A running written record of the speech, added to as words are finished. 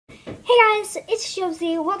guys, it's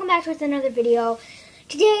Josie. Welcome back with another video.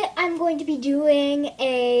 Today I'm going to be doing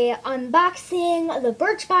a unboxing of the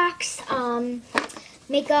Birch Box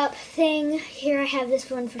makeup thing. Here I have this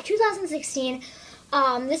one for 2016.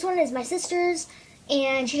 This one is my sister's,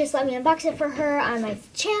 and she just let me unbox it for her on my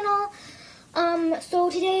channel. So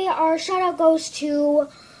today our shout out goes to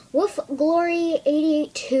WolfGlory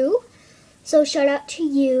 882. So shout out to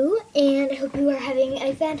you, and I hope you are having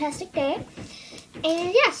a fantastic day.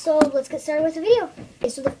 And yeah, so let's get started with the video. Okay,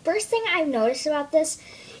 so the first thing I've noticed about this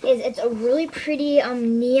is it's a really pretty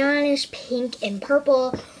neonish pink and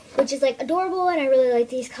purple, which is like adorable, and I really like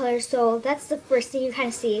these colors. So that's the first thing you kind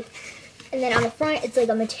of see. And then on the front, it's like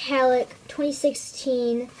a metallic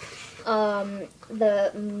 2016,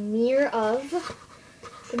 the mirror of.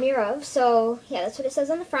 So yeah, that's what it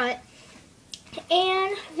says on the front.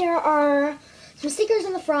 And there are some stickers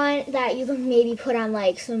on the front that you can maybe put on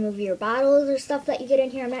like some of your bottles or stuff that you get in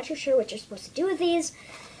here. I'm not too sure what you're supposed to do with these.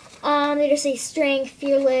 They just say strength,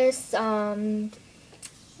 fearless, it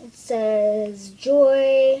says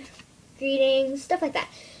joy, greetings, stuff like that.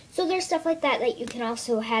 So there's stuff like that that you can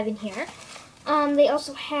also have in here. They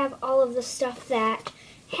also have all of the stuff that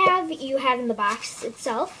you have in the box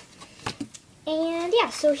itself. And yeah,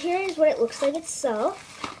 so here is what it looks like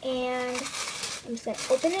itself. And I'm just going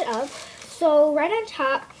to open it up. So right on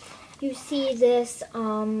top, you see this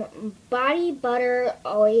body butter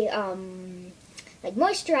oil, like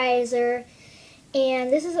moisturizer,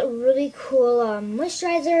 and this is a really cool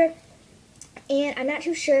moisturizer, and I'm not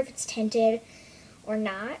too sure if it's tinted or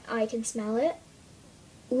not. I can smell it.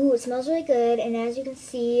 Ooh, it smells really good, and as you can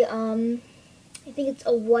see, I think it's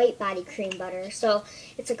a white body cream butter, so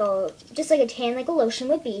it's like just like a tan, like a lotion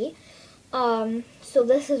would be. So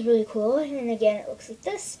this is really cool, and again, it looks like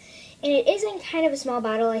this. And it is in kind of a small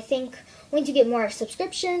bottle. I think once you get more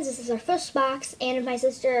subscriptions, this is our first box, and if my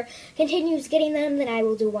sister continues getting them, then I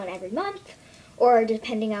will do one every month, or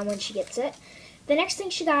depending on when she gets it. The next thing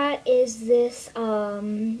she got is this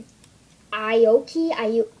Aiko,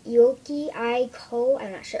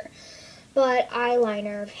 I'm not sure, but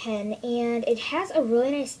eyeliner pen, and it has a really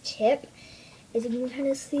nice tip. As you can kind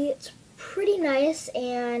of see, it's pretty nice,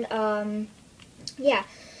 and yeah.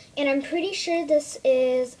 And I'm pretty sure this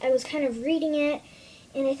is, I was kind of reading it,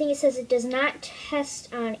 and I think it says it does not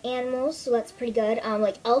test on animals, so that's pretty good.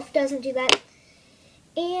 Like Elf doesn't do that.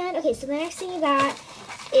 And, okay, so the next thing you got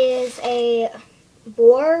is a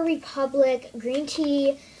Boar Republic green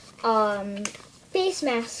tea face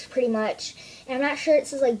mask, pretty much. And I'm not sure, it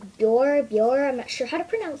says like Bior, I'm not sure how to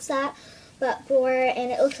pronounce that, but Boar,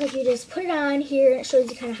 and it looks like you just put it on here, and it shows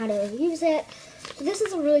you kind of how to use it. So this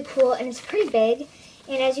is a really cool, and it's pretty big.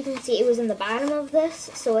 And as you can see, it was in the bottom of this,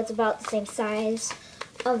 so it's about the same size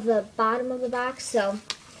of the bottom of the box, so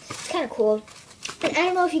it's kind of cool. And I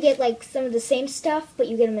don't know if you get like some of the same stuff, but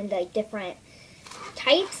you get them in like different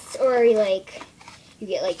types, or like you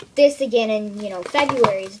get like this again in, you know,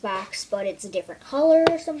 February's box, but it's a different color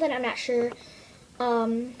or something, I'm not sure. Now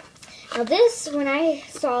this, when I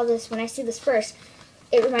see this first,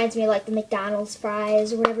 it reminds me of like the McDonald's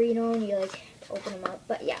fries or whatever, you know, and you like open them up,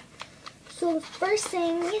 but yeah. So the first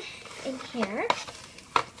thing in here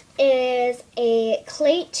is a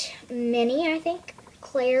Clate Mini, I think,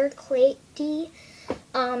 Clate D.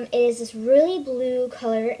 It is this really blue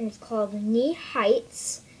color, and it's called Knee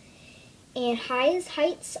Heights. And Heights,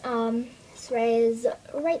 this is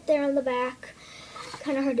right there on the back.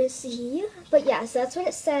 Kind of hard to see, but yeah, so that's what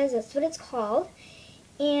it says, that's what it's called.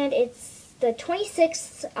 And it's the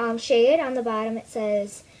 26th shade. On the bottom it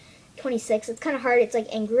says 26. It's kind of hard. It's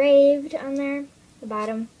like engraved on there, the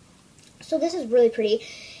bottom. So this is really pretty,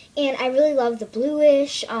 and I really love the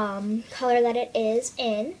bluish color that it is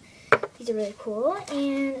in. These are really cool.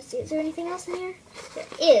 And let's see, is there anything else in here? There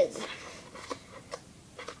is.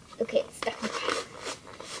 Okay, it's stuck in the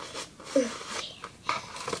bottom.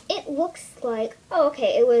 It looks like, oh,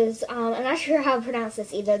 okay, it was, I'm not sure how to pronounce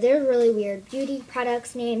this either. They're really weird beauty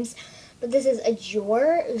products names, but this is a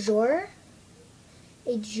Jour.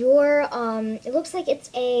 It looks like it's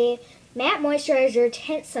a matte moisturizer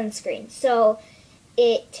tint sunscreen. So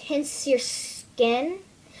it tints your skin.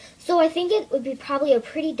 So I think it would be probably a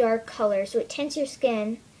pretty dark color. So it tints your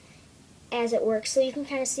skin as it works. So you can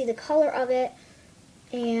kind of see the color of it.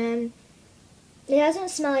 And it doesn't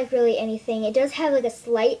smell like really anything. It does have like a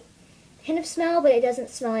slight hint of smell, but it doesn't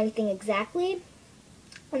smell anything exactly.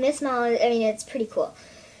 And this smell, I mean, it's pretty cool.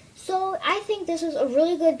 So I think this was a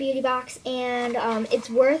really good beauty box, and it's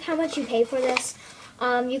worth how much you pay for this.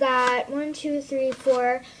 You got 1, 2, 3,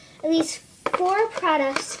 4, at least 4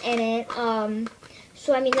 products in it.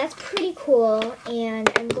 So I mean, that's pretty cool,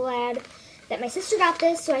 and I'm glad that my sister got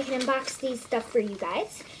this so I can unbox these stuff for you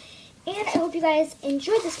guys. And I hope you guys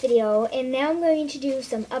enjoyed this video. And now I'm going to do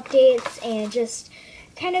some updates and just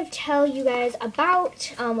kind of tell you guys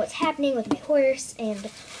about what's happening with my horse and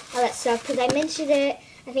all that stuff. Because I mentioned it,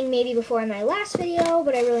 I think maybe before in my last video,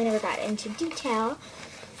 but I really never got into detail.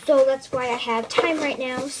 So that's why I have time right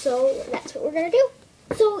now. So that's what we're going to do.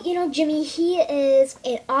 So, you know, Jimmy, he is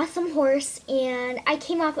an awesome horse, and I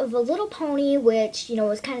came off of a little pony, which, you know,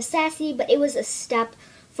 was kind of sassy, but it was a step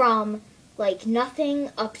from, like, nothing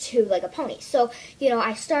up to, like, a pony. So, you know,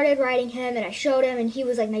 I started riding him, and I showed him, and he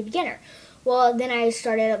was, like, my beginner. Well, then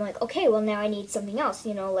I'm like, okay, well, now I need something else,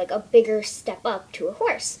 you know, like a bigger step up to a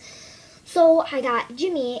horse. So I got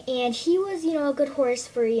Jimmy, and he was, you know, a good horse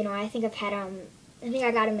for, you know, I think I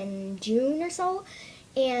got him in June or so.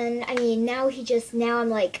 And, I mean, now I'm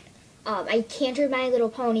like, I cantered my little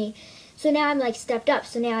pony, so now I'm, like, stepped up,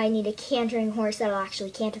 so now I need a cantering horse that'll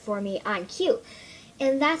actually canter for me on cue.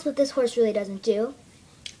 And that's what this horse really doesn't do.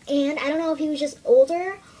 And I don't know if he was just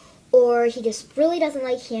older, or he just really doesn't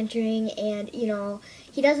like cantering, and, you know,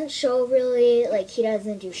 he doesn't show really, like, he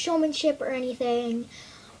doesn't do showmanship or anything.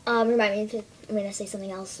 Remind me if I'm going to say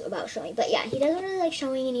something else about showing. But, yeah, he doesn't really like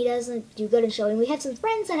showing, and he doesn't do good in showing. We have some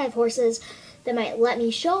friends that have horses that might let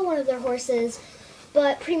me show one of their horses,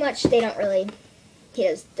 but pretty much they don't really, he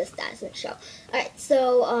doesn't show. Alright,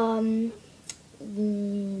 so, I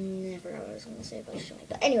forgot what I was going to say about showing,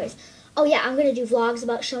 but anyways, oh yeah, I'm going to do vlogs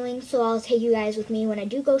about showing, so I'll take you guys with me when I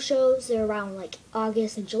do go shows. They're around, like,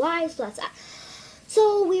 August and July, so that's that.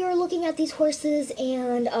 So, we were looking at these horses,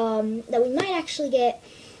 and, that we might actually get,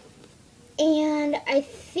 and I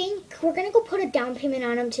think we're going to go put a down payment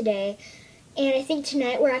on them today. And I think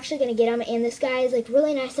tonight we're actually going to get him, and this guy is, like,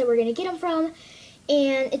 really nice that we're going to get him from,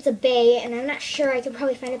 and it's a bay, and I'm not sure, I could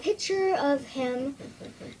probably find a picture of him,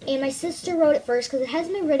 and my sister rode it first, because it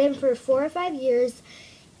hasn't been ridden for 4 or 5 years,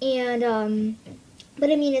 and,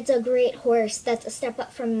 but I mean, it's a great horse. That's a step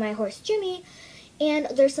up from my horse, Jimmy, and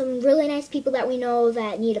there's some really nice people that we know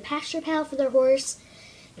that need a pasture pal for their horse,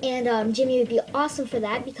 and, Jimmy would be awesome for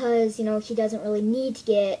that, because, you know, he doesn't really need to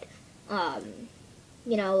get,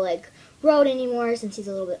 you know, like, rode anymore since he's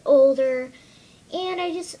a little bit older, and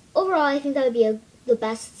overall I think that would be the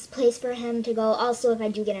best place for him to go. Also, if I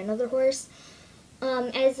do get another horse,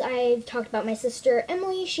 as I've talked about my sister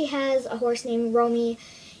Emily, she has a horse named Romy,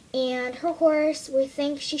 and her horse, we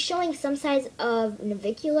think she's showing some size of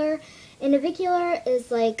navicular, and navicular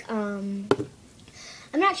is like, I'm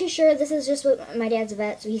not too sure, this is just what my dad's a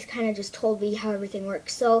vet, so he's kind of just told me how everything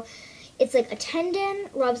works. So it's like a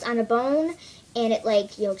tendon rubs on a bone, and it,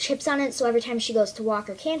 like, you know, chips on it, so every time she goes to walk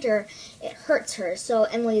or canter, it hurts her. So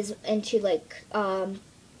Emily's into, like,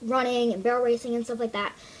 running and barrel racing and stuff like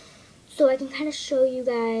that. So I can kind of show you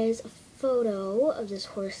guys a photo of this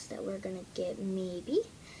horse that we're going to get, maybe.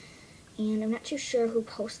 And I'm not too sure who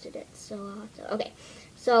posted it, so I'll have to, okay.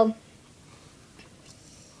 So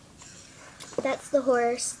that's the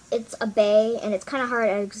horse. It's a bay, and it's kind of hard,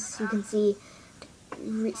 as you can see,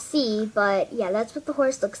 but yeah, that's what the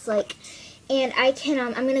horse looks like. And I can,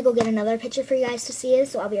 I'm going to go get another picture for you guys to see it,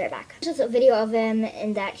 so I'll be right back. Just a video of him,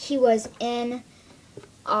 and that he was in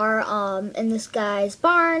in this guy's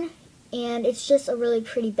barn, and it's just a really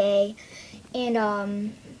pretty bay.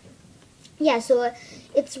 And, yeah, so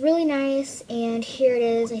it's really nice, and here it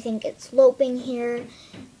is. I think it's loping here,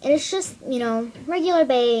 and it's just, you know, regular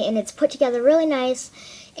bay, and it's put together really nice,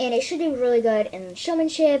 and it should do really good in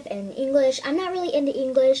showmanship and English. I'm not really into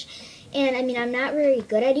English, and, I mean, I'm not very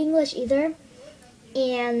good at English either.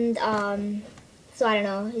 And, so I don't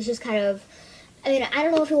know. It's just kind of, I mean, I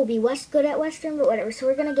don't know if it will be good at Western, but whatever. So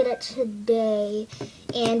we're going to get it today.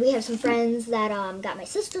 And we have some friends that, got my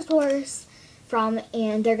sister's horse from,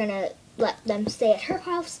 and they're going to let them stay at her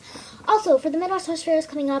house. Also, for the Midwest Horse Fair is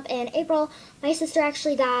coming up in April, my sister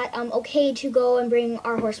actually got, okay to go and bring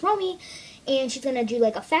our horse Romy. And she's going to do,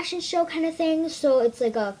 like, a fashion show kind of thing. So it's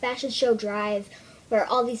like a fashion show drive, where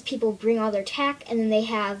all these people bring all their tack, and then they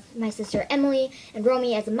have my sister Emily and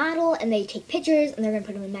Romy as a model, and they take pictures, and they're going to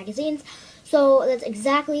put them in magazines. So that's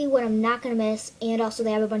exactly what I'm not going to miss. And also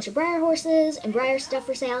they have a bunch of Breyer horses and Breyer stuff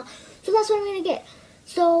for sale. So that's what I'm going to get.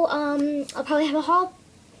 So I'll probably have a haul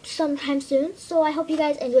sometime soon. So I hope you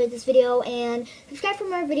guys enjoyed this video, and subscribe for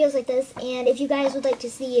more videos like this. And if you guys would like to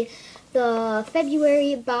see the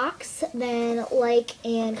February box, then like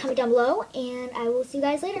and comment down below, and I will see you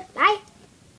guys later. Bye!